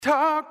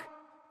Talk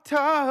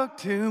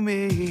to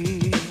me.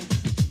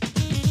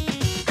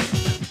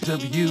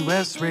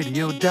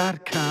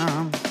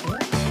 WSRadio.com.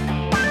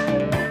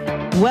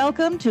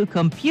 Welcome to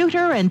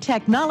Computer and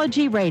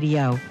Technology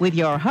Radio with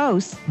your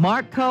hosts,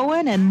 Mark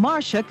Cohen and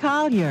Marcia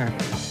Collier.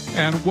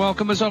 And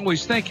welcome, as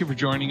always. Thank you for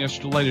joining us.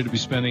 Delighted to be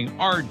spending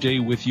our day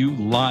with you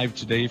live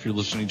today if you're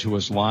listening to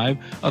us live.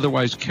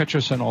 Otherwise, catch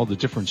us on all the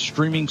different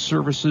streaming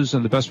services,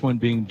 and the best one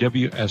being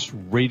WS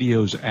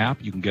Radio's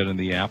app. You can get in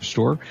the App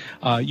Store.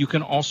 You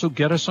can also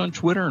get us on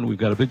Twitter, and we've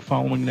got a big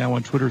following now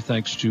on Twitter,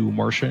 thanks to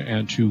Marcia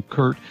and to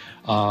Kurt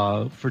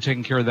for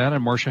taking care of that.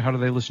 And Marcia, how do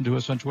they listen to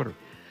us on Twitter?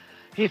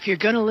 If you're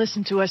going to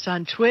listen to us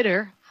on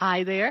Twitter,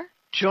 hi there.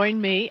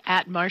 Join me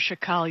at Marcia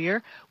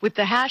Collier with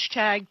the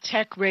hashtag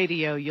Tech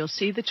Radio. You'll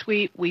see the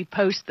tweet. We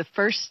post the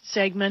first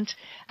segment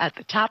at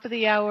the top of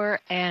the hour,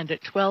 and at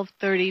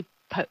 12:30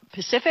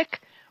 Pacific,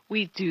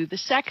 we do the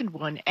second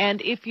one. And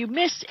if you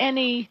miss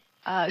any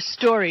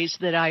stories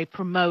that I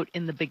promote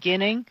in the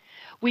beginning,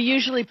 we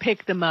usually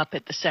pick them up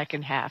at the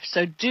second half.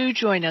 So do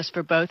join us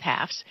for both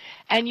halves.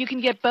 And you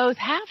can get both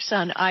halves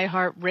on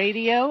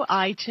iHeartRadio,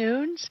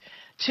 iTunes,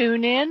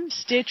 TuneIn,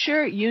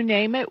 Stitcher, you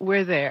name it,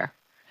 we're there.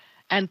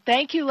 And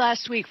thank you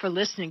last week for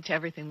listening to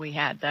everything we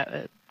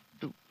had.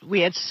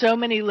 We had so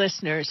many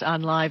listeners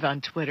on live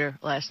on Twitter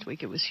last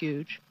week. It was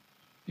huge.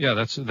 Yeah,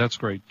 that's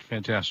great.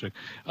 Fantastic.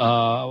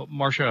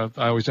 Marcia,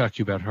 I always ask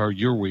you about how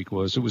your week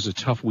was. It was a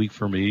tough week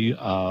for me.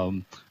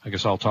 I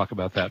guess I'll talk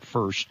about that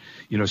first.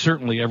 You know,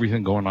 certainly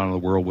everything going on in the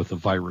world with the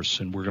virus,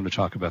 and we're going to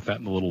talk about that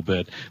in a little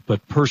bit.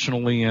 But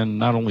personally, and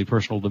not only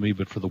personal to me,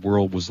 but for the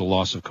world, was the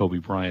loss of Kobe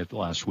Bryant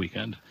last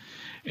weekend.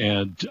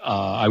 And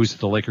I was at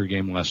the Laker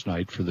game last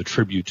night for the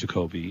tribute to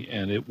Kobe,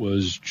 and it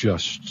was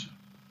just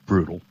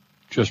brutal.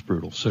 Just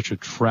brutal. Such a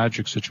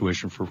tragic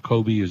situation for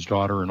Kobe, his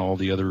daughter, and all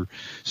the other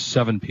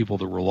 7 people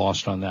that were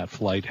lost on that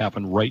flight.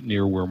 Happened right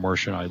near where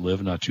Marcia and I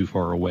live, not too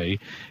far away.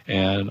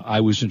 And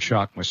I was in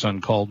shock. My son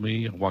called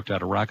me and walked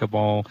out of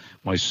racquetball.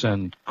 My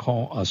son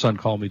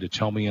called me to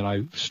tell me, and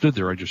I stood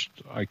there.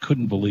 I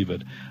couldn't believe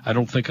it. I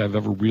don't think I've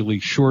ever really,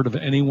 short of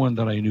anyone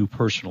that I knew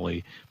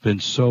personally, been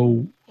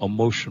so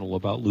emotional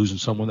about losing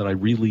someone that I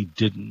really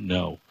didn't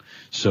know.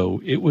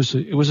 So it was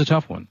a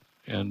tough one.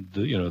 And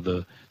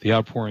the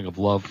outpouring of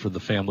love for the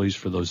families,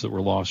 for those that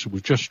were lost, it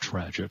was just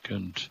tragic.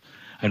 And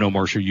I know,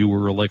 Marcia, you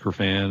were a Laker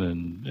fan,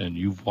 and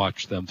you've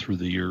watched them through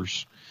the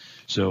years.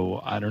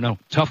 So I don't know,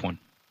 tough one,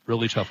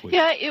 really tough week.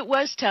 Yeah, it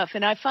was tough,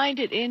 and I find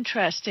it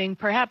interesting.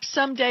 Perhaps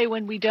someday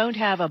when we don't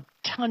have a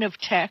ton of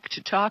tech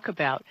to talk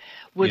about,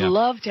 would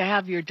love to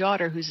have your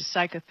daughter, who's a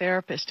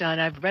psychotherapist, on.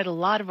 I've read a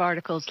lot of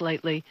articles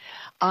lately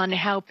on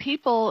how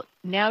people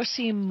now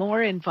seem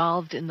more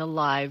involved in the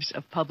lives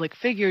of public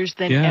figures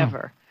than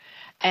ever.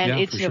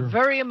 And it's a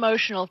very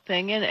emotional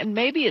thing, and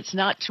maybe it's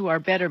not to our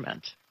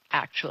betterment,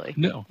 actually.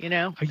 No. You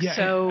know?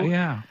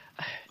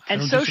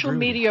 And social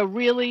media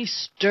really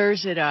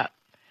stirs it up.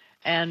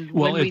 And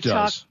when we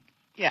talk,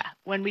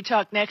 when we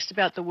talk next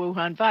about the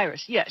Wuhan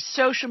virus,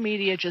 social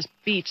media just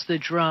beats the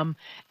drum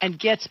and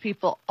gets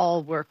people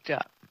all worked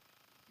up.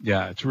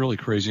 Yeah, it's really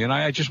crazy. And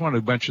I just want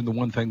to mention the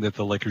one thing that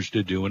the Lakers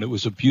did do, and it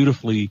was a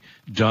beautifully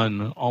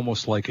done,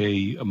 almost like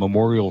a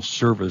memorial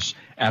service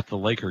at the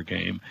Laker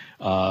game.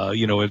 At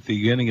the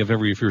beginning of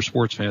if you're a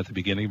sports fan, at the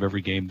beginning of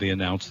every game, they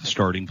announce the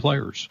starting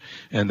players,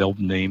 and they'll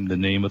name the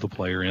name of the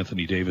player,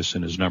 Anthony Davis,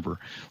 and his number.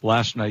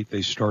 Last night,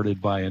 they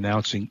started by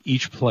announcing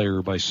each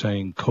player by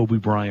saying Kobe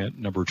Bryant,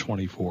 number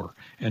 24,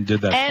 and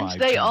did that 5 times.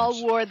 And they all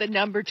wore the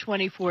number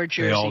 24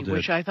 jersey,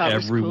 which I thought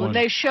was cool. And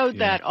they showed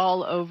that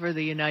all over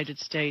the United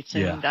States,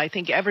 and I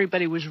think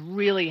everybody was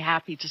really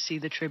happy to see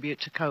the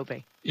tribute to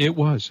Kobe. It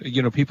was.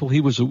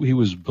 He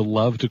was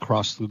beloved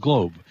across the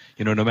globe.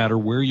 No matter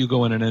where you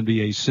go in an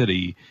NBA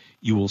city,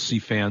 you will see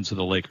fans of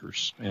the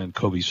Lakers, and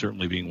Kobe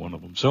certainly being one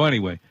of them. So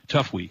anyway,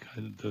 tough week.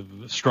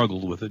 I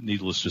struggled with it,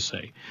 needless to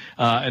say.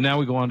 And now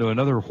we go on to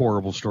another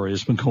horrible story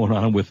that's been going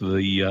on with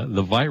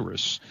the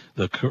virus,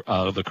 the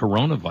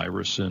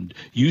coronavirus. And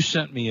you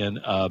sent me an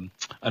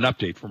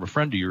update from a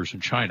friend of yours in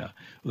China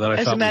that I thought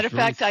was As a matter of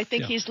fact, I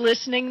think he's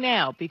listening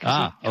now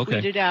because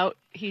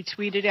he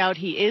tweeted out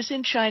he is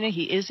in China,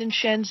 he is in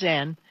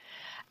Shenzhen.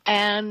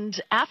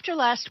 And after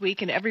last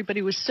week, and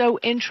everybody was so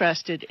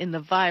interested in the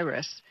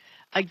virus,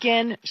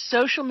 again,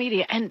 social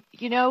media, and,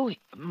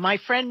 my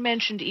friend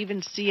mentioned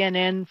even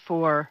CNN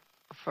for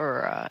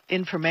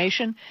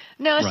information.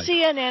 No, right.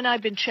 CNN,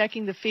 I've been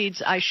checking the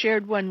feeds. I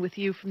shared one with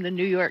you from the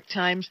New York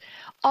Times.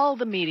 All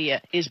the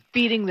media is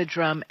beating the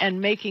drum and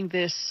making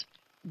this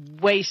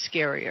way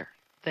scarier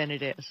than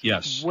it is.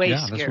 Yes. Way scarier.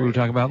 That's what we were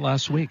talking about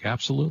last week.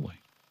 Absolutely.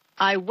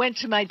 I went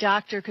to my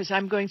doctor because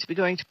I'm going to be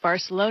going to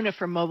Barcelona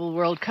for Mobile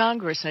World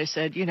Congress. I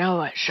said, should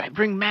I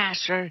bring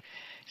masks? He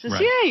says,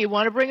 you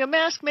want to bring a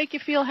mask, make you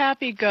feel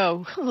happy,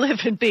 go. Live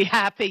and be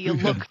happy, you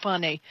look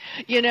funny.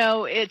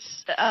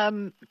 It's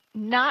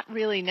not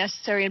really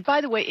necessary. And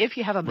by the way, if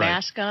you have a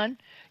mask on,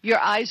 your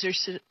eyes are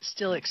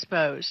still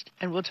exposed.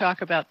 And we'll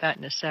talk about that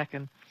in a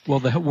second. Well,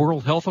 the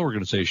World Health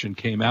Organization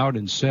came out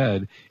and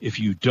said if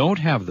you don't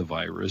have the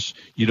virus,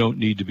 you don't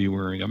need to be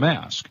wearing a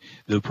mask.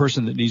 The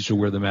person that needs to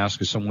wear the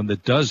mask is someone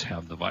that does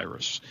have the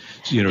virus,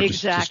 so, Exactly.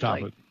 to stop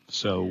it.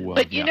 So,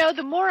 but,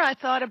 the more I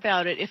thought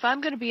about it, if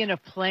I'm going to be in a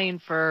plane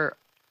for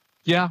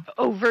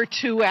over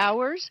 2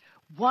 hours,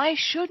 why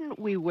shouldn't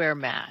we wear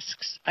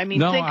masks? I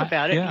mean, think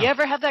about it. You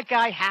ever have that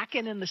guy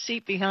hacking in the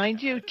seat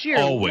behind you?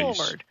 Dear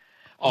Lord.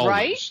 Always.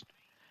 Right?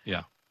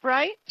 Yeah.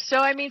 Right? So,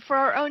 I mean, for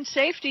our own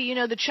safety,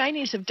 the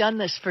Chinese have done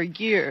this for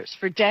years,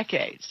 for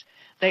decades.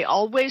 They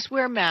always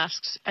wear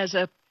masks as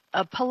a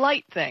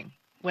polite thing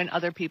when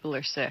other people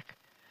are sick.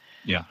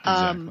 Yeah,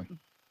 exactly.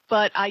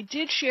 But I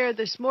did share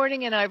this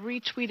morning, and I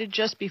retweeted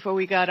just before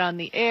we got on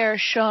the air,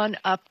 Sean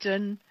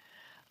Upton.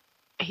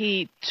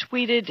 He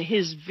tweeted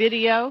his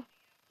video.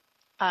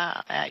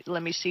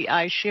 Let me see.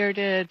 I shared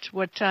it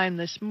what time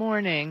this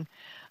morning?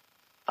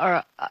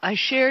 Or I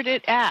shared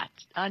it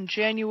on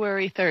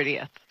January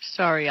 30th.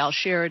 Sorry, I'll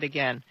share it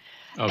again.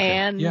 Okay.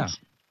 And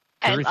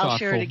I'll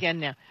share it again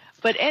now.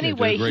 But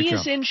anyway, he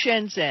is in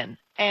Shenzhen,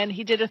 and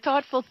he did a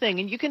thoughtful thing.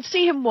 And you can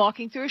see him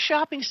walking through a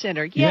shopping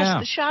center. Yes,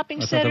 the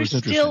shopping center is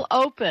still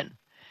open.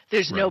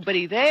 There's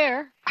nobody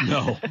there.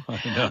 No,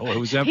 it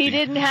was empty. He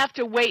didn't have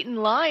to wait in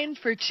line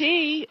for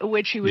tea,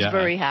 which he was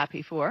very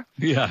happy for.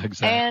 Yeah,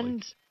 exactly.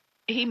 And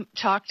he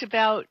talked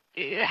about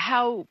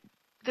how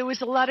there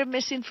was a lot of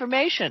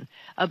misinformation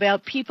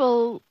about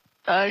people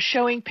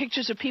showing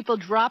pictures of people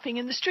dropping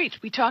in the streets.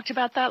 We talked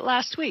about that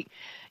last week.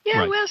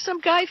 Yeah, well,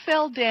 some guy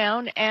fell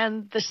down,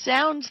 and the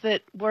sounds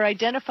that were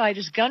identified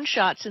as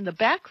gunshots in the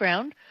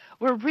background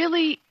were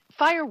really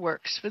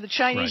fireworks for the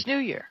Chinese New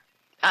Year.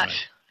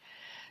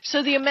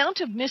 So the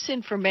amount of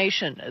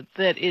misinformation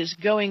that is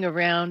going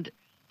around,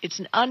 it's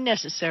an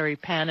unnecessary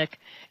panic.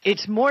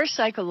 It's more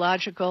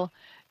psychological.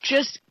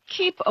 Just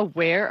keep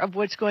aware of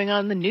what's going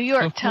on. The New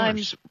York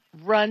Times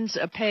runs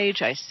a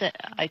page.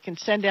 I can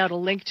send out a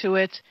link to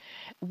it,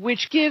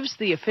 which gives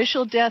the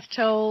official death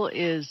toll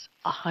is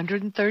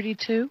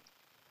 132.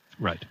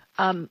 Right.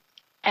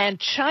 And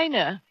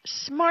China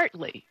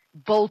smartly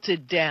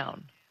bolted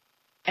down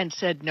and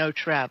said no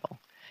travel.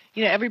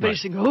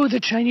 Everybody's saying,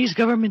 the Chinese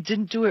government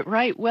didn't do it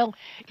right. Well,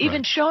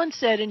 even Sean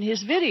said in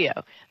his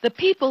video, the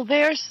people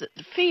there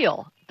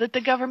feel that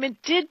the government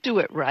did do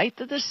it right,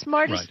 that the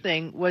smartest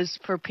thing was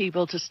for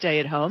people to stay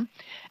at home.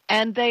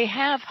 And they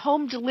have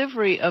home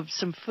delivery of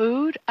some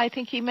food, I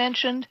think he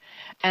mentioned,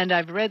 and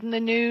I've read in the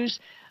news.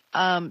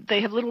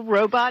 They have little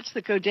robots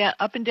that go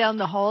up and down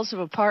the halls of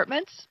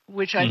apartments,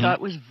 which I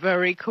thought was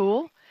very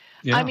cool.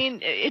 Yeah. I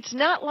mean, it's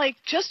not like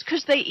just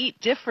because they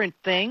eat different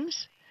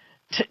things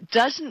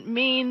doesn't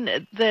mean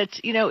that,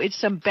 it's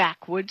some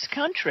backwoods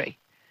country.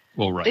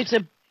 Well, right.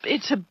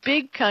 It's a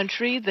big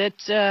country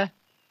that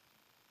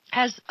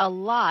has a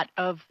lot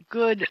of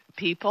good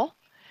people.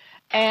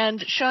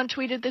 And Sean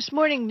tweeted this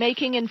morning,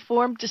 making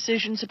informed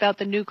decisions about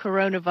the new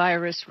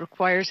coronavirus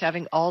requires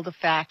having all the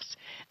facts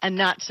and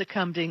not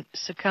succumbing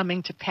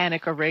to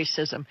panic or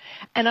racism.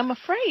 And I'm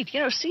afraid,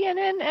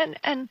 CNN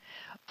and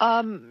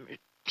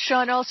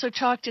Sean also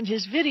talked in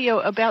his video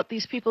about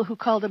these people who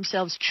call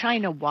themselves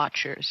China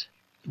watchers.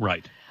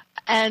 Right.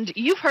 And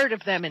you've heard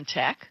of them in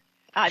tech.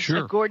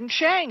 Sure. Gordon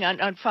Chang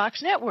on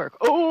Fox Network.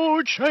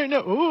 Oh,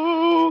 China,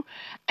 oh.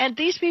 And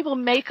these people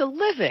make a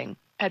living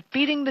at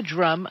beating the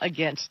drum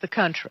against the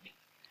country.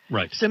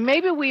 Right. So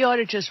maybe we ought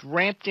to just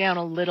ramp down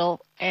a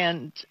little.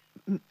 And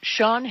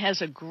Sean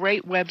has a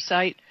great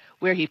website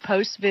where he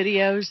posts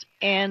videos,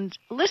 and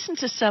listen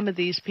to some of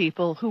these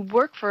people who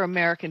work for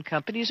American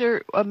companies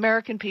or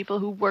American people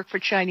who work for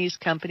Chinese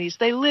companies.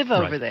 They live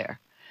over there.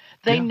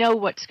 They know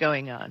what's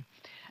going on.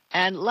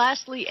 And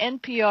lastly,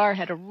 NPR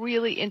had a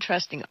really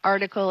interesting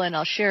article, and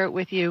I'll share it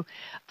with you,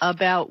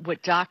 about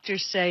what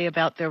doctors say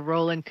about their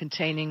role in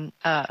containing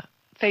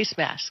face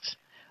masks,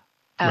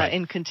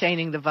 in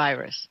containing the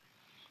virus.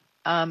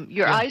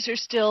 Your eyes are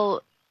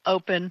still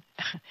open.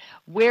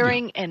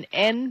 Wearing an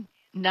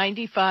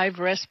N95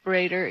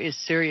 respirator is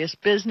serious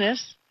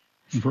business.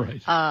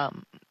 Right.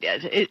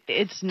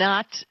 It's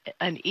not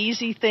an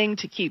easy thing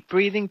to keep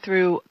breathing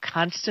through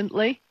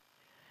constantly.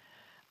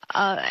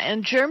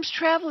 And germs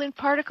travel in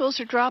particles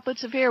or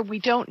droplets of air. We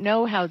don't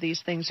know how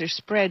these things are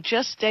spread.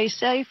 Just stay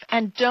safe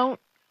and don't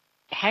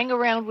hang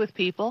around with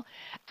people,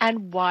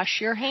 and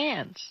wash your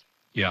hands.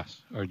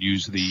 Yes, or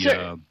use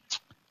the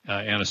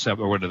antiseptic,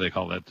 or what do they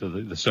call that?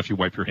 The stuff you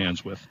wipe your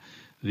hands with.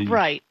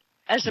 Right.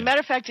 As a matter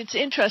of fact, it's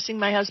interesting.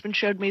 My husband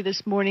showed me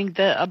this morning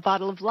a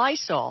bottle of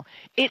Lysol.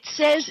 It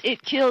says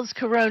it kills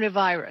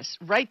coronavirus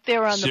right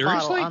there on the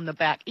bottle on the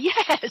back.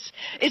 Yes,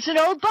 it's an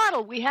old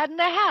bottle we had in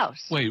the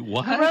house. Wait,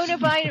 what?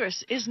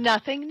 Coronavirus is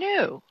nothing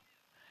new.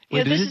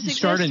 Wait, it didn't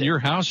start in your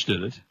house,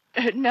 did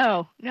it?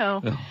 No.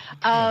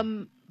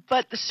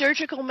 But the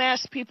surgical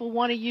masks people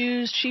want to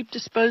use, cheap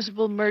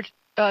disposable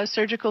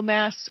surgical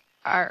masks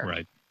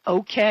are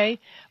okay.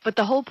 But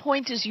the whole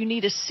point is you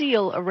need a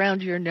seal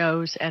around your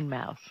nose and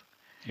mouth.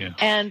 Yeah.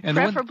 And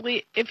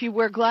preferably, if you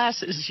wear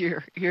glasses,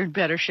 you're in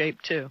better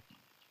shape too.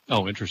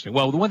 Oh, interesting.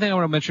 Well, the one thing I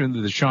want to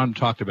mention that Sean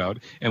talked about,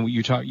 and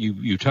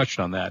you touched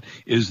on that,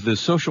 is the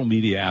social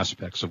media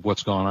aspects of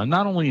what's going on,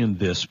 not only in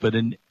this, but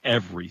in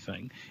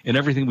everything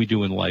we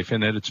do in life.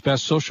 And at its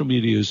best, social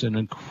media is an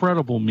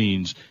incredible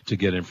means to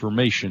get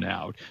information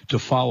out, to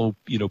follow,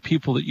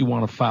 people that you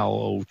want to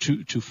follow,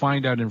 to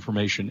find out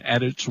information.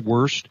 At its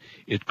worst,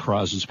 it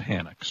causes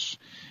panics.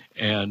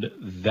 And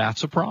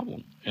that's a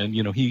problem. And,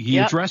 he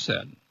addressed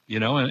that.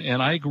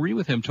 And I agree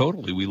with him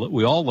totally.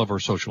 We all love our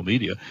social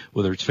media,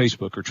 whether it's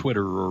Facebook or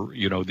Twitter or,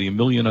 the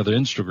million other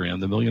Instagram,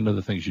 the million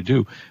other things you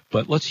do.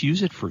 But let's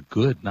use it for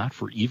good, not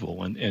for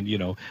evil.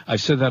 And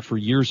I've said that for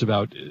years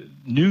about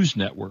news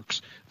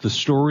networks. The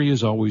story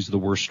is always the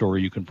worst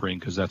story you can bring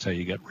because that's how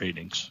you get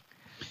ratings.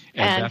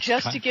 And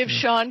just to give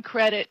Sean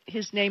credit,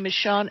 his name is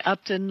Sean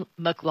Upton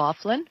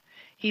McLaughlin.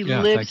 He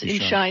lives in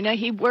China.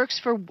 He works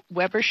for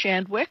Weber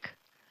Shandwick,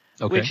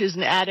 which is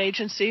an ad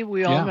agency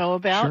we all know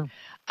about. Sure.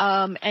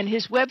 And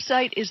his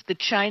website is the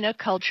China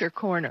Culture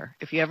Corner,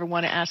 if you ever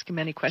want to ask him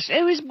any questions.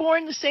 He was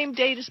born the same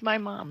date as my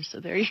mom,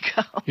 so there you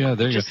go. Yeah,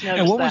 there you go.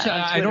 And what was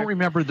that? I don't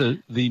remember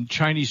the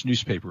Chinese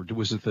newspaper.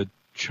 Was it the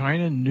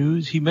China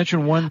News? He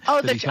mentioned one.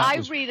 Oh,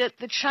 read it,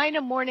 the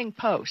China Morning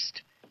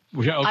Post.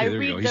 Okay, I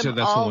there you go. read He said them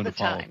that's all the one the to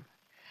follow. time.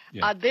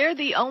 Yeah. They're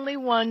the only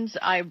ones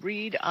I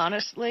read,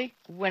 honestly,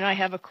 when I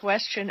have a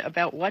question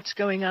about what's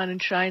going on in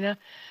China.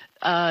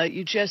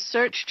 You just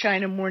search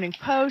China Morning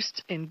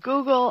Post in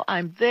Google.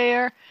 I'm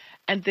there,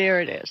 and there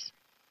it is.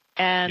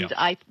 And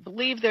I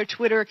believe their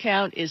Twitter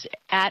account is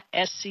at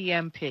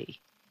SCMP.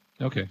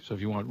 Okay, so if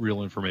you want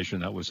real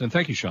information, that was. And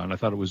thank you, Sean. I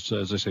thought it was,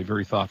 as I say,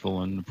 very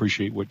thoughtful and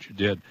appreciate what you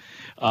did.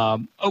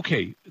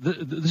 Okay, this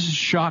is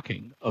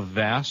shocking.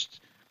 Avast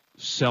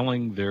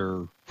selling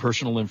their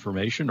personal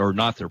information, or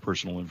not their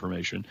personal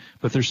information,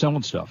 but they're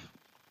selling stuff.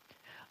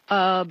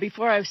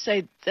 Before I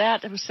say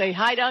that, I would say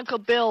hi to Uncle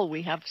Bill.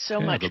 We have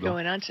so much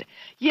going on.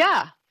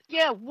 Yeah.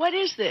 What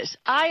is this?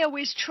 I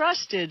always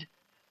trusted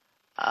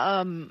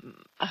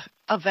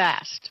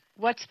Avast.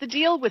 What's the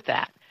deal with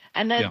that?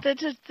 And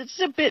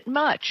that's a bit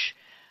much.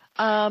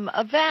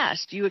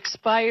 Avast, you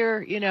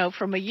expire,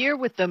 from a year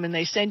with them, and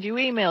they send you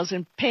emails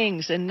and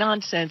pings and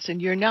nonsense, and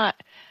you're not.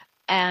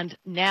 And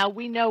now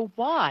we know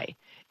why.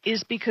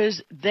 Is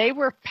because they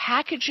were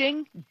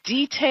packaging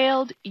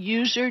detailed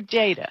user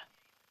data.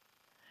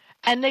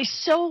 And they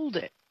sold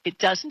it. It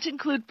doesn't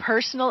include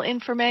personal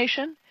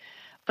information,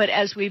 but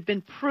as we've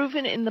been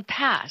proven in the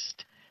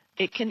past,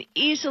 it can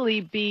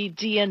easily be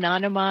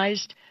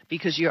de-anonymized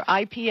because your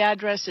IP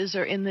addresses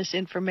are in this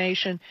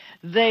information.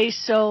 They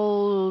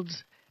sold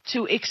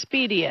to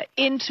Expedia,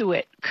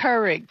 Intuit,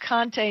 Keurig,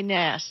 Conte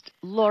Nast,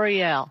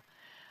 L'Oreal,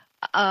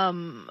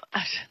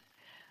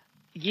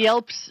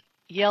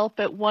 Yelp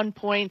at one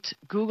point.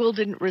 Google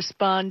didn't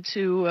respond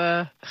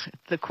to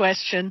the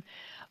question,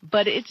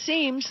 but it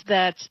seems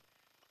that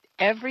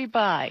every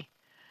buy,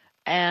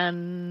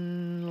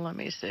 and let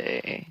me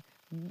see,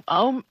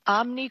 Omnicom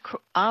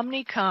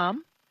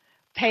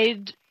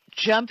paid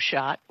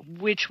JumpShot,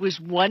 which was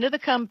one of the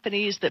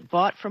companies that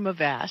bought from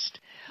Avast,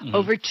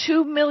 over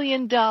 $2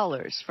 million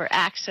for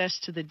access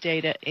to the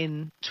data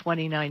in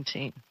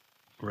 2019.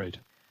 Great.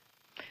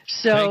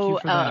 So, thank you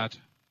for that.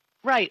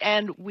 Right,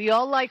 and we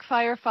all like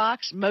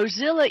Firefox.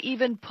 Mozilla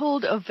even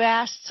pulled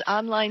Avast's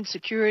online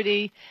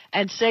security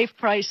and safe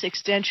price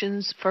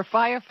extensions for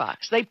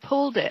Firefox. They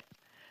pulled it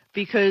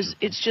because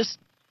it's just...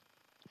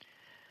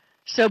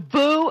 So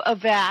boo,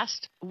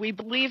 Avast. We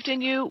believed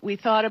in you. We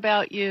thought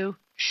about you.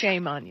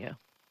 Shame on you.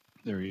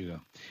 There you go.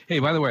 Hey,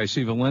 by the way, I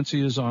see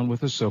Valencia is on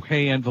with us. So,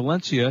 hey, and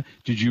Valencia,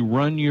 did you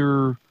run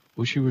your...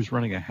 Well, she was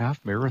running a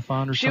half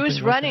marathon or something. She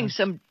was running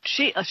some.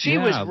 She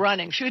was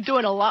running. She was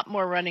doing a lot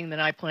more running than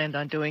I planned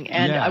on doing.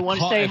 And I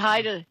want to say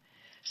hi to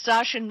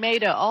Sasha and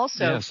Maida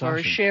also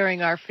for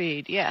sharing our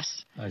feed.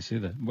 Yes. I see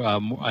that.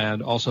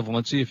 And also,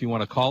 Valencia, if you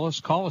want to call us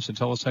and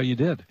tell us how you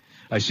did.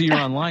 I see you're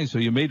online, so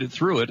you made it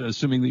through it,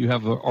 assuming that you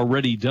have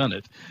already done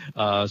it.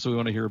 So we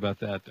want to hear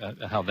about that,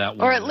 how that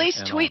went. Or at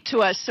least tweet to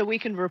us so we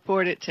can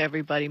report it to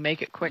everybody,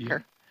 make it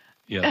quicker.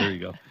 Yeah, there you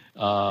go.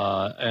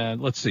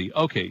 And let's see.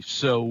 Okay,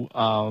 so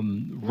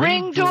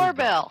Ring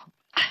doorbell.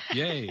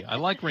 Yay, I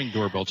like Ring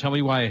doorbell. Tell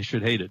me why I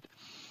should hate it.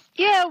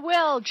 Yeah,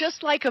 well,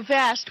 just like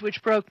Avast,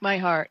 which broke my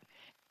heart,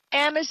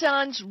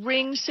 Amazon's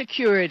Ring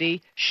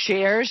Security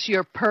shares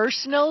your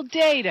personal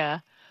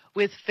data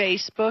with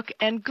Facebook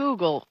and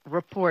Google,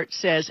 report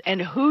says.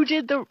 And who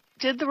did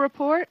the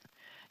report?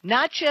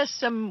 Not just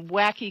some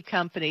wacky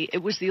company.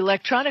 It was the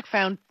Electronic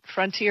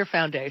Frontier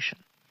Foundation.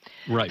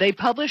 Right. They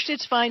published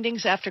its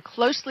findings after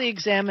closely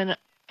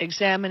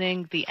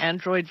examining the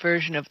Android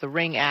version of the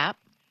Ring app.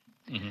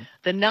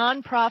 The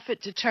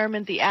nonprofit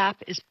determined the app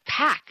is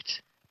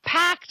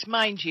packed,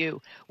 mind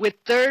you, with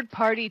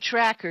third-party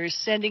trackers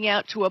sending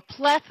out to a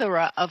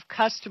plethora of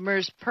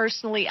customers'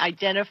 personally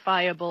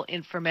identifiable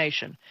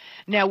information.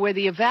 Now, where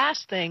the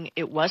Avast thing,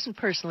 it wasn't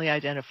personally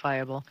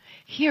identifiable.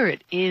 Here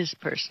it is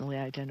personally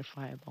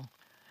identifiable.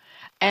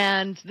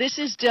 And this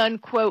is done,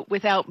 quote,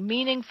 without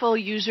meaningful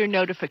user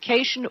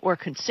notification or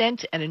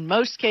consent, and in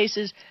most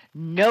cases,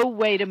 no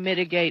way to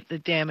mitigate the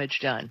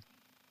damage done.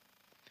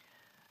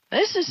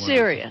 This is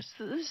serious.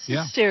 This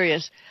Yeah. is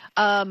serious.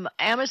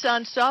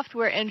 Amazon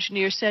software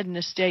engineer said in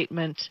a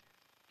statement,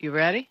 you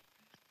ready?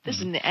 This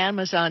is an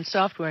Amazon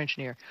software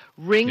engineer.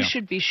 Ring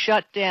should be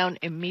shut down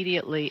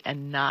immediately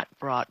and not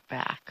brought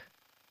back.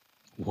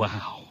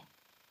 Wow.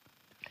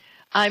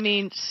 I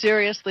mean,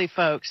 seriously,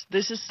 folks,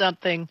 this is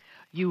something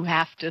you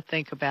have to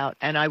think about,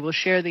 and I will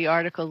share the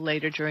article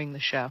later during the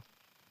show.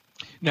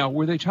 Now,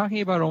 were they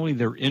talking about only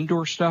their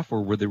indoor stuff,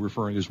 or were they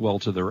referring as well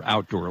to their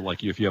outdoor,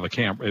 like if you have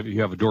a if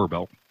you have a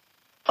doorbell?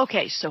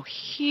 Okay, so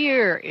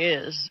here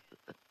is,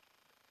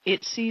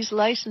 it sees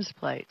license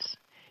plates.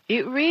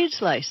 It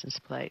reads license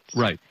plates.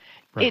 Right.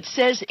 It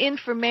says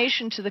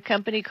information to the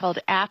company called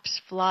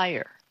Apps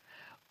Flyer,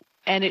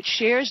 and it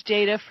shares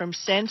data from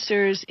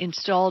sensors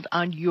installed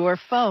on your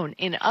phone.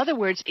 In other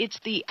words, it's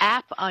the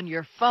app on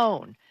your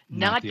phone,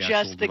 not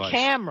just the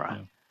camera.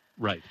 Yeah.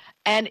 Right.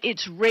 And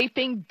it's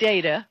raping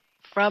data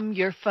from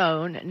your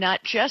phone,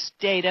 not just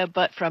data,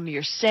 but from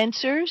your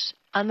sensors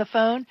on the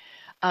phone,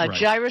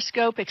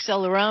 gyroscope,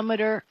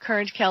 accelerometer,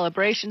 current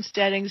calibration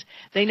settings.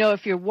 They know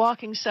if you're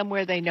walking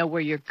somewhere. They know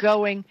where you're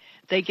going.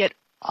 They get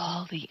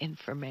all the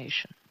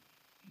information.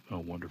 Oh,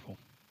 wonderful.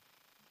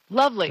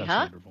 Lovely, That's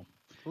huh? Wonderful.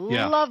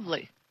 Yeah.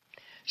 Lovely.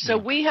 So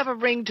we have a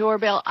Ring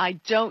doorbell. I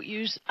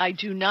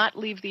do not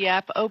leave the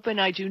app open.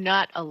 I do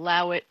not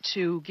allow it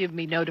to give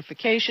me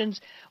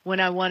notifications. When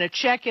I want to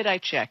check it, I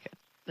check it.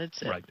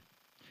 That's it. Right.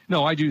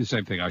 No, I do the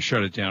same thing. I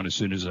shut it down as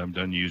soon as I'm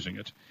done using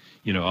it.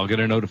 You know, I'll get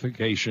a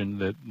notification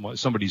that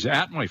somebody's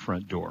at my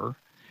front door,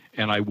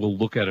 and I will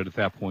look at it at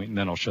that point, and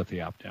then I'll shut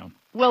the app down.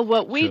 Well,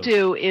 what we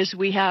do is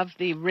we have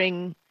the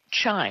Ring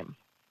chime.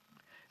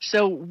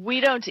 So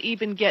we don't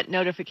even get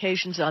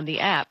notifications on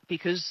the app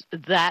because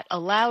that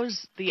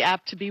allows the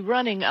app to be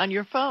running on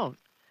your phone.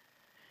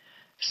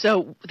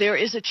 So there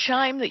is a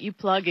chime that you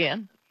plug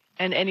in,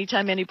 and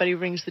anytime anybody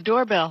rings the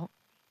doorbell,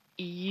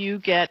 you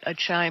get a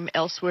chime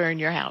elsewhere in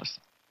your house.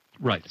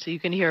 Right. So you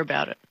can hear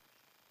about it.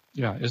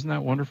 Yeah, isn't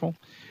that wonderful?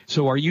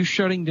 So are you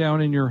shutting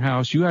down in your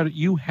house?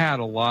 You had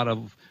a lot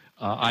of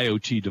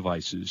IoT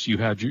devices. You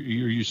had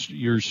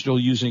you're still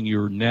using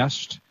your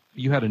Nest.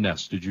 You had a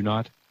Nest, did you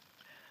not?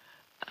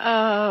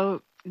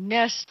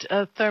 Nest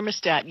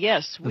thermostat.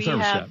 Yes, we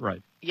have.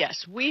 Right.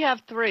 Yes, we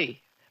have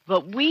 3,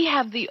 but we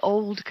have the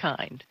old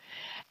kind.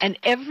 And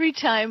every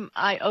time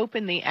I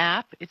open the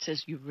app, it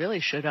says you really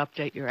should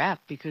update your app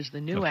because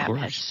the new app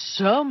has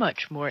so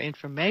much more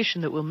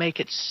information that will make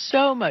it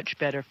so much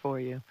better for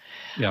you.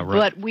 Yeah,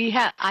 right.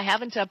 But I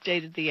haven't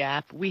updated the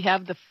app. We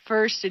have the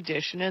first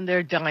edition, and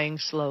they're dying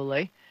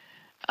slowly.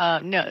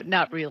 No,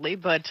 not really,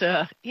 but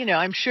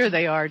I'm sure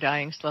they are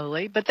dying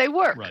slowly, but they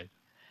work. Right.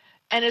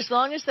 And as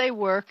long as they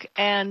work,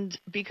 and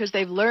because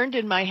they've learned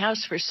in my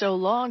house for so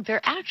long,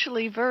 they're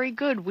actually very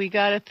good. We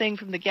got a thing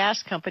from the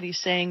gas company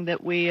saying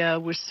that we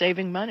were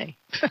saving money.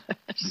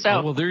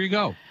 Well, there you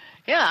go.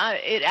 Yeah,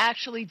 it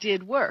actually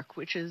did work,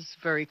 which is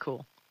very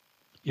cool.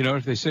 You know,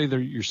 if they say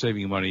you're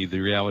saving money, the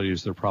reality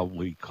is they're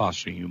probably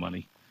costing you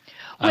money.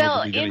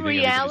 Well, in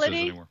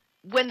reality,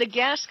 when the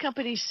gas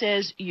company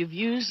says you've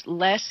used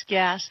less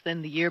gas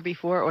than the year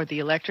before, or the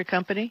electric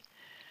company,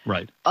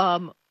 right?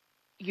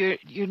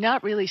 You're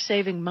not really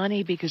saving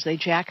money because they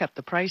jack up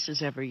the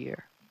prices every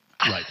year.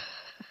 Right.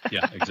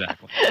 Yeah,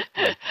 exactly.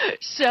 Right.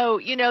 So,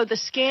 the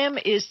scam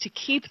is to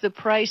keep the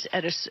price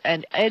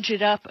and edge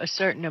it up a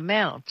certain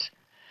amount.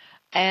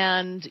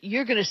 And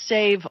you're going to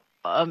save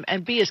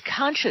and be as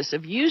conscious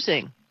of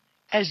using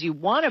as you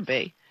want to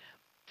be.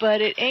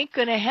 But it ain't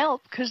going to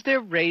help because they're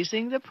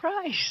raising the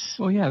price.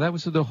 Well, yeah, that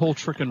was the whole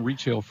trick in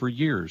retail for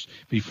years.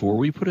 Before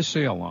we put a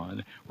sale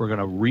on, we're going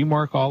to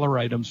remark all our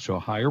items to a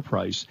higher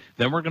price.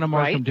 Then we're going to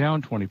mark them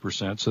down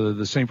 20% so they're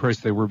the same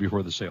price they were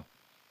before the sale.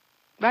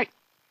 Right.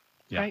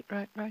 Yeah.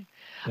 Right.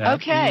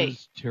 That okay.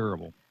 is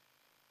terrible.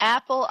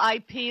 Apple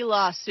IP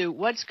lawsuit.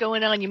 What's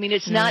going on? You mean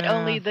it's not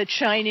only the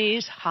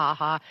Chinese,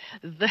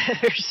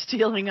 they're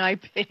stealing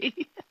IP?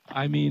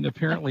 I mean,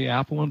 apparently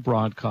Apple and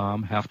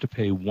Broadcom have to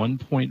pay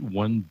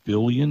 $1.1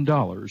 billion.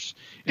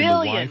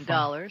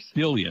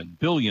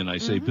 Billion, I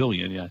say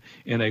billion, yeah,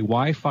 in a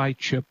Wi-Fi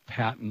chip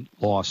patent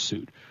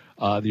lawsuit.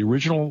 The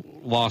original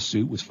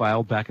lawsuit was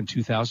filed back in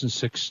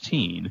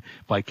 2016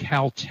 by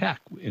Caltech,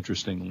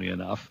 interestingly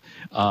enough,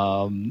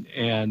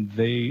 and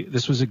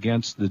this was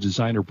against the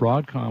designer.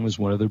 Broadcom as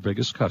one of their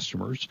biggest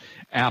customers.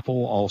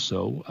 Apple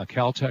also.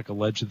 Caltech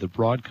alleged that the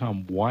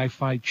Broadcom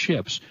Wi-Fi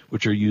chips,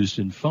 which are used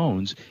in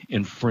phones,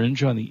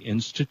 infringe on the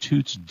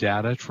Institute's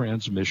data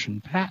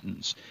transmission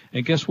patents.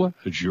 And guess what?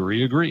 A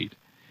jury agreed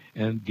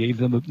and gave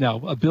them now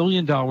 $1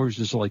 billion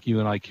is like you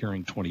and I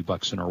carrying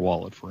 $20 in our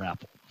wallet for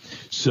Apple.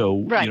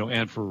 So,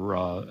 and for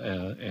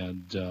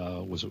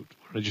was it,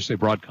 what did you say,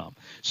 Broadcom?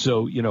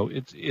 So,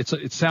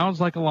 it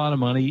sounds like a lot of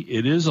money.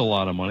 It is a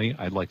lot of money.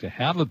 I'd like to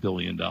have $1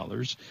 billion,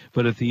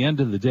 but at the end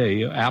of the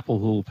day, Apple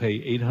will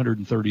pay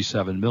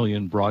 $837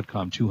 million,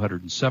 Broadcom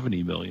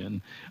 $270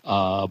 million.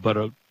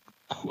 But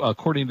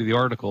according to the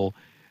article,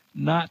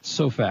 not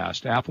so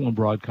fast. Apple and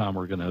Broadcom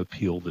are going to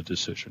appeal the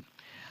decision.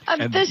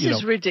 This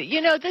is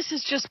ridiculous. This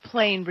is just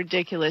plain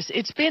ridiculous.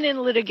 It's been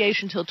in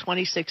litigation till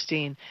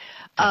 2016.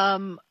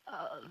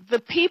 The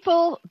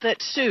people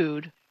that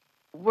sued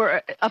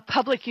were a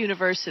public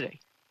university,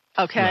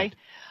 okay? Right.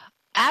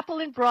 Apple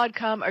and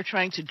Broadcom are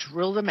trying to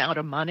drill them out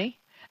of money,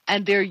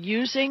 and they're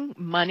using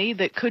money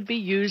that could be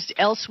used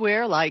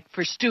elsewhere, like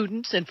for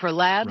students and for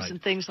labs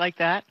and things like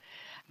that.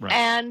 Right.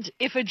 And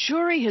if a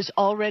jury has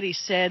already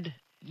said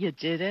you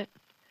did it,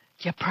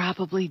 you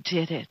probably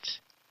did it.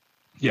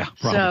 Yeah,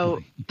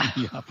 probably.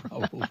 Yeah,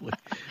 probably.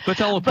 But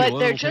they'll appeal.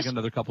 It'll take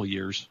another couple of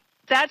years.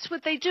 That's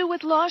what they do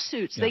with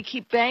lawsuits. Yeah. They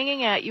keep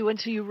banging at you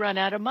until you run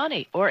out of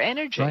money or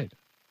energy. Right.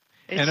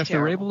 And if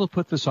they're able to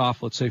put this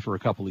off, let's say, for a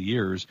couple of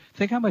years,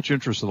 think how much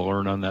interest they'll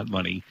earn on that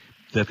money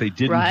that they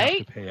didn't have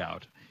to pay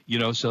out.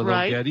 So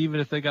they'll get,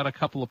 even if they got a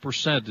couple of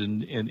percent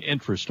in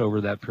interest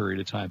over that period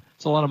of time,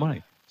 it's a lot of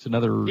money. It's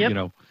another,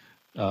 $2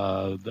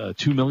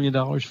 million,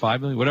 $5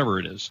 million, whatever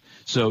it is.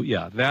 So,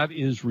 yeah, that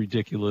is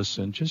ridiculous.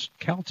 And just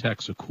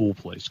Caltech's a cool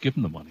place. Give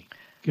them the money.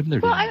 Give them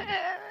their money.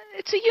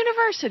 It's a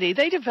university.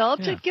 They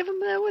developed it. Give them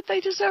what they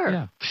deserve.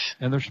 Yeah,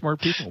 and they're smart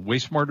people, way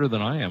smarter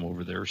than I am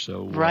over there.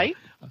 So right?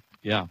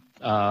 Yeah.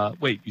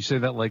 Wait, you say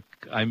that like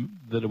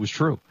that it was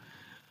true?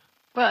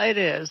 Well, it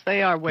is.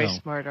 They are way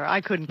smarter.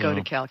 I couldn't go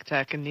to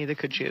Caltech, and neither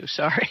could you.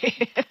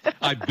 Sorry.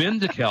 I've been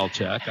to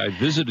Caltech. I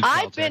visited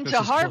Caltech. I've been to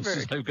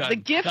Harvard. The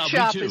gift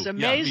shop is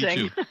amazing.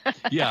 Yeah, me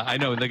too. Yeah, I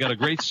know. And they got a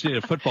great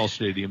football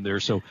stadium there.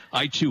 So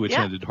I, too,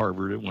 attended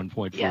Harvard at one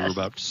point for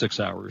about 6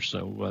 hours.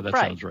 So that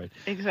sounds right.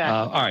 Exactly.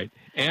 All right.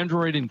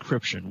 Android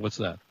encryption. What's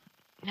that?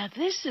 Now,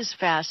 this is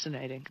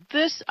fascinating.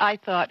 This, I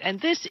thought, and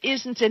this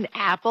isn't an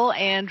Apple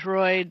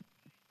Android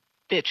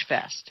bitch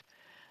fest.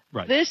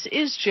 Right. This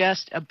is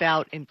just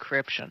about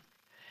encryption.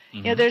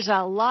 Mm-hmm. There's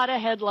a lot of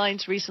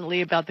headlines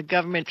recently about the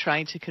government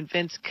trying to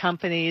convince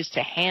companies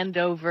to hand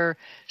over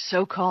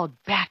so-called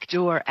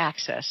backdoor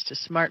access to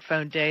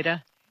smartphone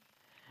data.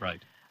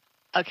 Right.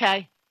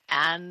 Okay.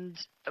 And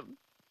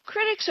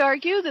critics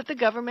argue that the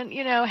government,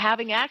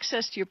 having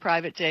access to your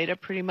private data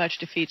pretty much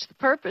defeats the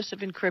purpose of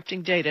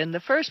encrypting data in the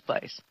first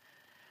place.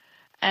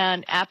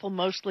 And Apple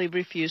mostly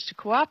refused to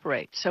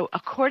cooperate. So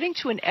according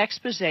to an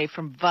expose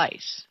from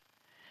Vice,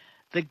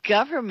 the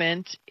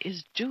government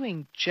is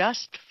doing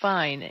just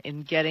fine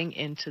in getting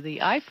into the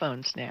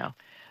iPhones now.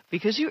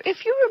 Because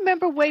if you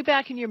remember way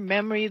back in your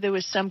memory, there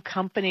was some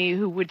company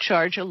who would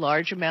charge a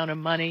large amount of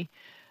money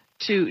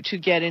to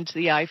get into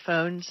the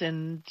iPhones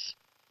and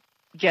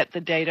get the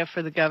data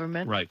for the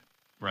government. Right.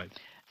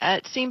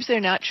 It seems they're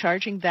not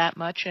charging that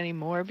much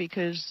anymore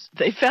because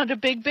they found a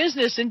big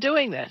business in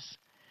doing this.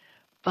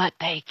 But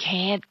they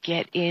can't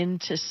get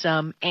into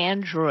some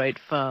Android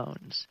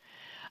phones.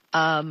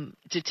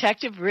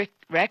 Detective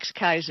Rex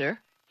Kaiser,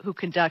 who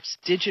conducts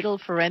digital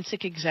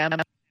forensic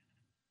examinations.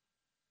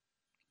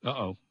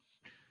 Uh-oh.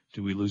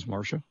 Did we lose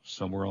Marcia?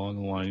 Somewhere along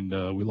the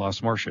line, we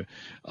lost Marcia.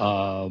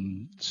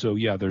 So,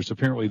 yeah, there's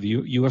apparently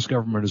the U.S.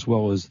 government as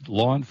well as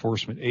law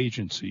enforcement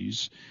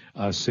agencies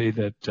say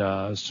that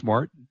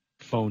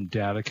smartphone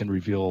data can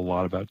reveal a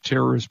lot about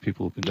terrorists,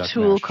 people who conduct mass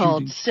shootings. A tool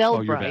called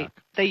Cellbrite.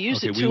 They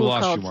use a tool we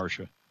lost called... you,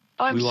 Marcia.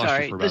 Oh, I'm we lost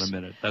sorry. you for about a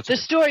minute. That's the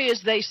story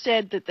is they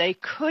said that they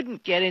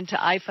couldn't get into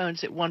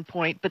iPhones at one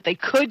point, but they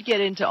could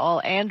get into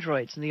all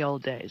Androids in the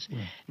old days. Yeah.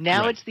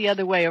 Now it's the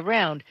other way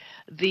around.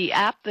 The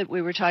app that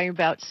we were talking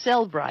about,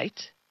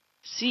 Cellbrite,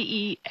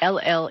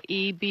 Cellebrite,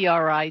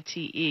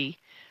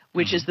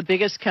 which is the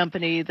biggest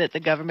company that the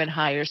government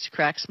hires to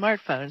crack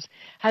smartphones,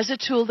 has a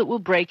tool that will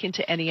break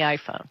into any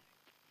iPhone.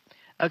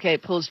 Okay,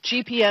 it pulls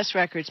GPS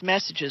records,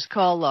 messages,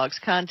 call logs,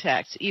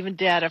 contacts, even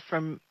data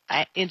from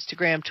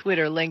Instagram,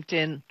 Twitter,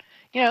 LinkedIn.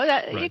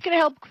 It can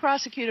help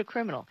prosecute a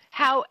criminal.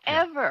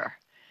 However,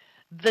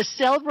 the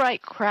Cellbrite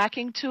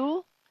cracking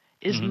tool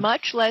is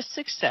much less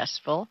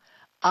successful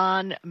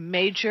on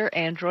major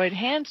Android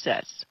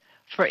handsets.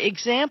 For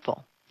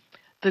example,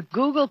 the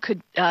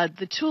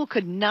tool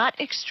could not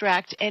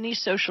extract any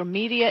social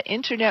media,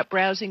 internet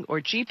browsing,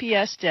 or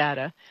GPS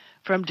data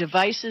from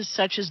devices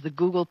such as the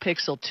Google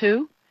Pixel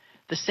 2,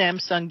 the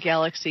Samsung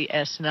Galaxy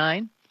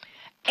S9,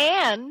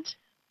 and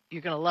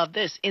you're going to love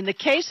this. In the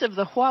case of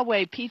the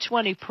Huawei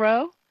P20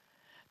 Pro,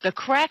 the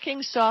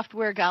cracking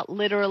software got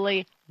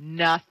literally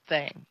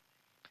nothing.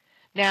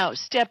 Now,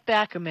 step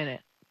back a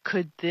minute.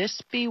 Could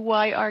this be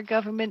why our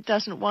government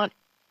doesn't want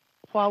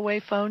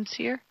Huawei phones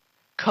here?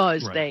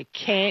 Because they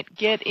can't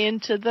get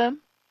into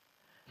them?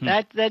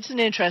 That's an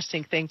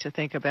interesting thing to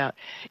think about.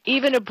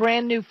 Even a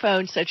brand new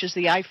phone such as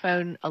the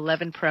iPhone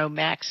 11 Pro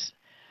Max,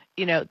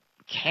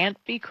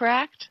 can't be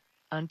cracked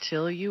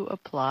until you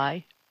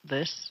apply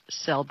this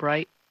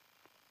Cellbrite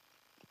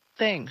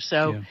thing.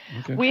 So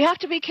we have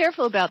to be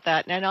careful about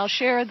that. And I'll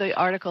share the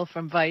article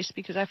from Vice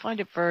because I find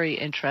it very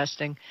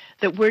interesting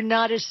that we're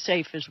not as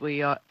safe as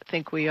we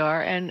think we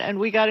are. And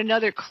we got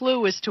another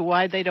clue as to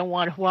why they don't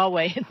want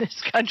Huawei in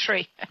this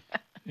country.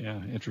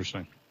 Yeah,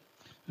 interesting.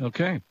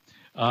 Okay.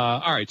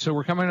 All right. So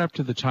we're coming up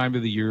to the time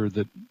of the year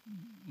that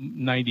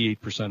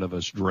 98% of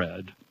us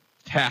dread,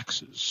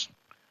 taxes.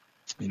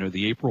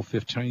 The April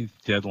 15th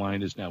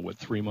deadline is now,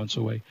 3 months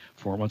away,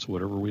 4 months,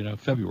 whatever we know,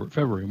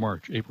 February,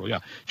 March, April,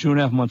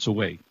 2.5 months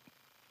away.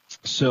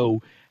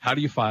 So how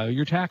do you file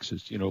your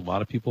taxes? A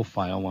lot of people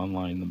file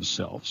online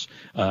themselves.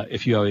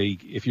 If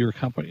you're a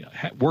company,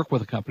 work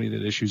with a company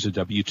that issues a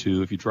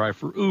W-2, if you drive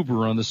for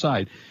Uber on the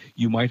side,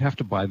 you might have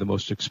to buy the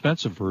most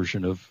expensive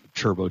version of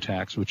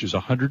TurboTax, which is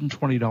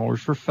 $120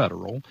 for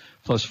federal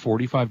plus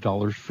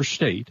 $45 for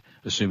state,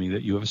 assuming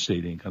that you have a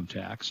state income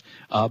tax.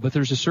 But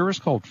there's a service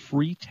called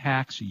Free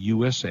Tax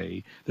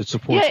USA that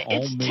supports all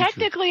major. It's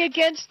technically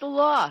against the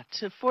law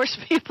to force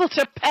people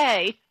to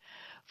pay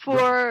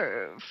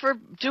for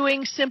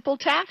doing simple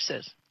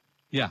taxes.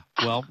 Yeah,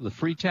 well, the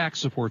free tax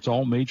supports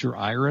all major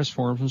IRS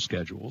forms and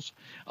schedules.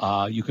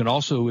 You can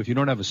also, if you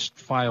don't have a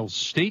filed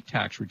state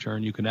tax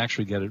return, you can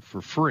actually get it for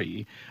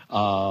free.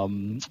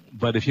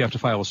 But if you have to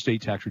file a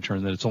state tax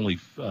return, then it's only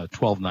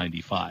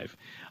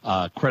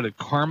 $12.95. Credit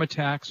Karma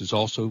tax is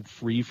also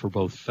free for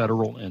both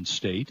federal and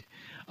state.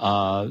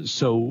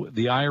 So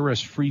the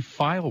IRS free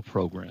file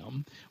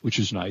program, which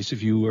is nice,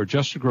 if your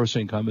adjusted gross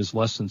income is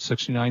less than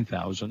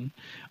 $69,000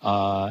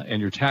 and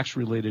your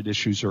tax-related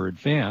issues are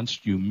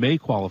advanced, you may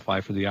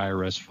qualify for the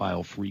IRS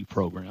File Free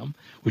program,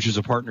 which is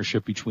a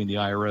partnership between the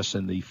IRS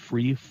and the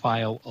Free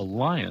File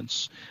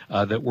Alliance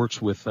that works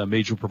with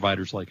major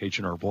providers like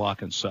H&R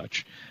Block and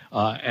such.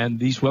 And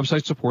these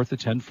websites support the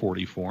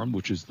 1040 form,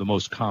 which is the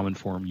most common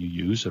form you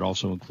use. It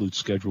also includes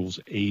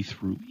schedules A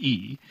through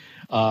E.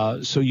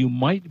 So you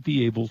might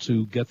be able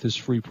to get this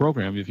free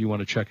program if you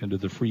want to check into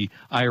the free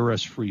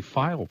IRS free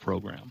file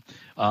program.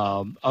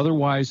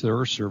 Otherwise, there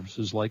are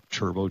services like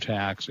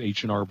TurboTax,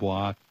 H&R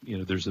Block.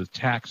 There's a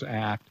Tax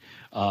Act,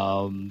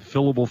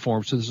 fillable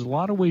forms. So there's a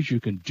lot of ways you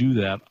can do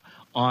that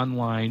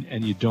online,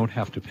 and you don't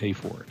have to pay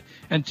for it.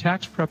 And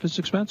tax prep is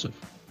expensive,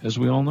 as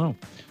we all know.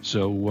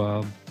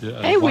 So,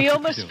 hey, we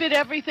almost fit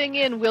everything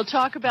in. We'll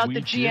talk about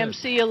the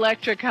GMC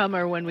electric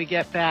Hummer when we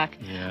get back.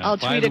 Yeah, I'll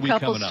tweet a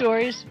couple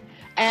stories.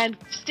 And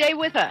stay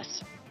with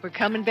us. We're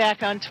coming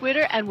back on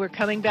Twitter, and we're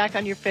coming back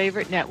on your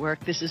favorite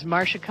network. This is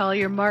Marcia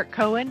Collier, Mark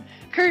Cohen,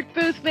 Kurt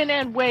Boothman,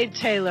 and Wade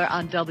Taylor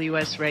on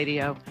WS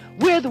Radio.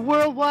 We're the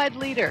worldwide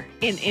leader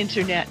in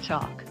Internet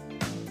talk.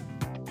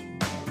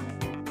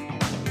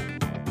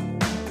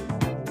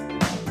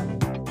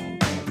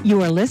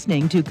 You are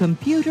listening to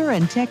Computer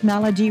and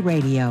Technology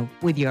Radio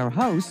with your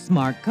hosts,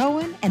 Mark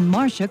Cohen and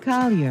Marcia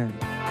Collier.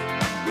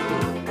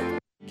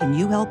 Can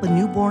you help a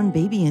newborn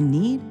baby in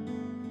need?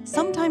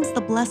 Sometimes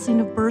the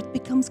blessing of birth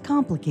becomes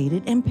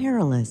complicated and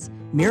perilous.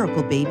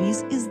 Miracle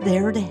Babies is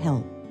there to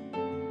help.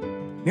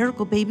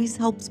 Miracle Babies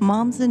helps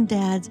moms and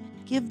dads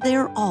give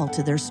their all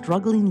to their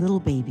struggling little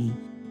baby,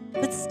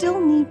 but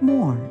still need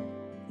more.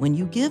 When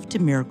you give to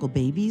Miracle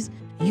Babies,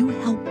 you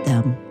help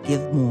them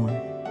give more.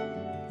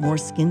 More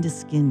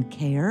skin-to-skin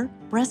care,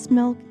 breast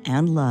milk,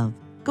 and love.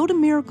 Go to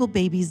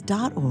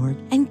miraclebabies.org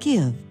and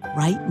give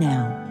right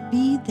now.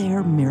 Be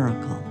their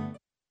miracle.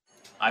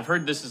 I've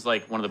heard this is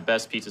like one of the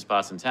best pizza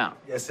spots in town.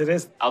 Yes, it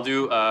is. I'll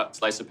do a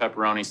slice of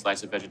pepperoni,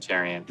 slice of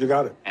vegetarian. You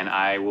got it. And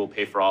I will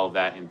pay for all of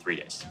that in 3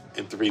 days.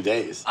 In 3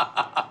 days?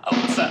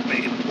 What's that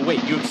mean? Well,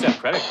 wait, you accept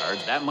credit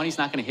cards. That money's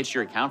not going to hit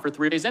your account for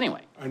 3 days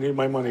anyway. I need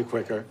my money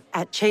quicker.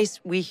 At Chase,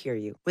 we hear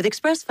you. With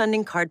Express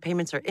Funding, card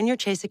payments are in your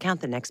Chase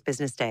account the next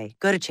business day.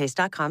 Go to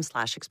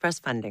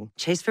chase.com/expressfunding.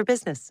 Chase for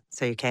business,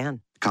 so you can.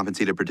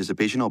 Compensated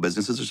participation. All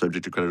businesses are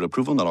subject to credit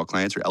approval. Not all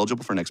clients are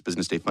eligible for next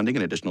business day funding,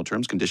 and additional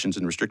terms, conditions,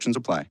 and restrictions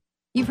apply.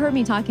 You've heard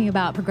me talking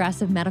about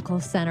Progressive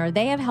Medical Center.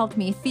 They have helped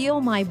me feel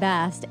my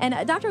best. And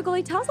Dr.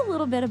 Gully, tell us a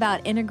little bit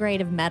about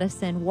integrative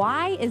medicine.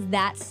 Why is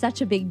that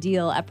such a big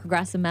deal at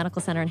Progressive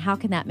Medical Center, and how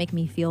can that make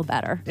me feel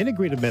better?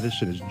 Integrative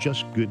medicine is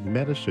just good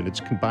medicine.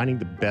 It's combining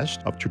the best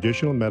of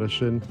traditional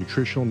medicine,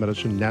 nutritional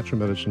medicine, natural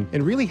medicine,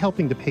 and really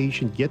helping the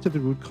patient get to the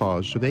root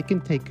cause so they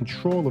can take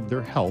control of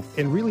their health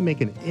and really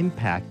make an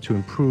impact to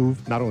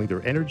improve not only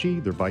their energy,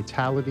 their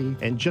vitality,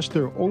 and just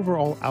their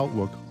overall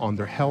outlook on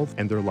their health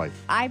and their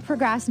life. I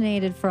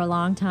procrastinated for a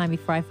long time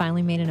before I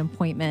finally made an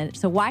appointment.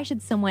 So why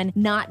should someone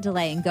not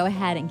delay and go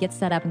ahead and get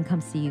set up and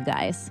come see you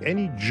guys?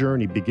 Any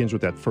journey begins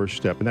with that first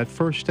step, and that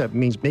first step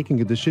means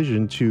making a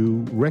decision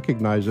to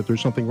recognize that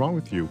there's something wrong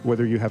with you.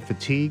 Whether you have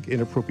fatigue,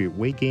 inappropriate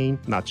weight gain,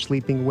 not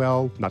sleeping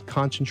well, not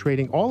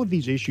concentrating, all of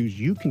these issues,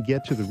 you can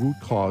get to the root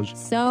cause.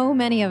 So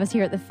many of us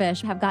here at The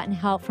Fish have gotten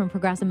help from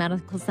Progressive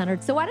Medical Center.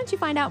 So why don't you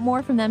find out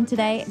more from them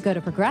today? Go to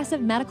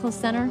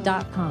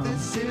progressivemedicalcenter.com.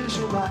 This is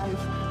your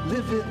life,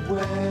 live it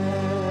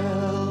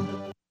well.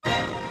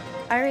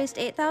 I raised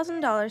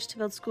 $8,000 to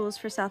build schools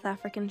for South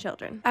African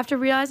children. After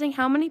realizing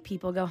how many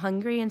people go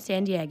hungry in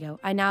San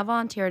Diego, I now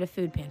volunteer at a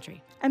food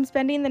pantry. I'm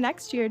spending the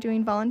next year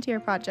doing volunteer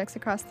projects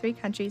across 3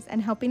 countries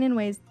and helping in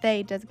ways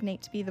they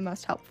designate to be the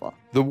most helpful.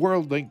 The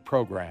World Link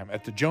program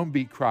at the Joan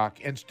B.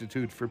 Kroc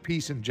Institute for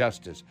Peace and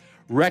Justice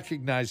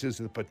recognizes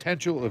the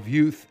potential of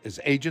youth as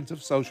agents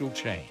of social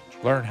change.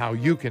 Learn how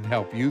you can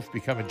help youth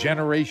become a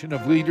generation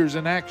of leaders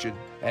in action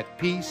at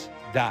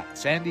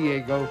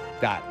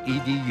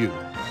peace.sandiego.edu.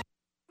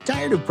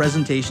 Tired of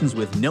presentations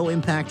with no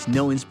impact,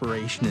 no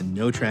inspiration, and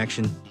no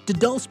traction? Do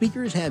dull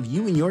speakers have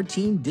you and your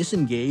team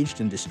disengaged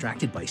and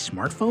distracted by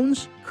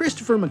smartphones?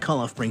 Christopher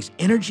McCullough brings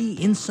energy,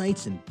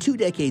 insights, and 2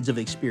 decades of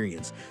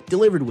experience,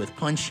 delivered with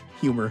punch,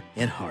 humor,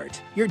 and heart.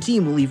 Your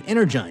team will leave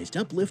energized,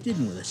 uplifted,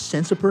 and with a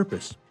sense of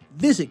purpose.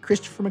 Visit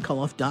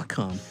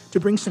ChristopherMcCullough.com to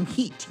bring some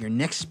heat to your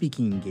next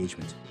speaking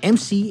engagement.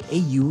 MCAULIFFE.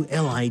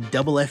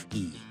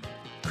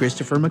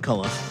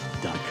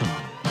 ChristopherMcCullough.com.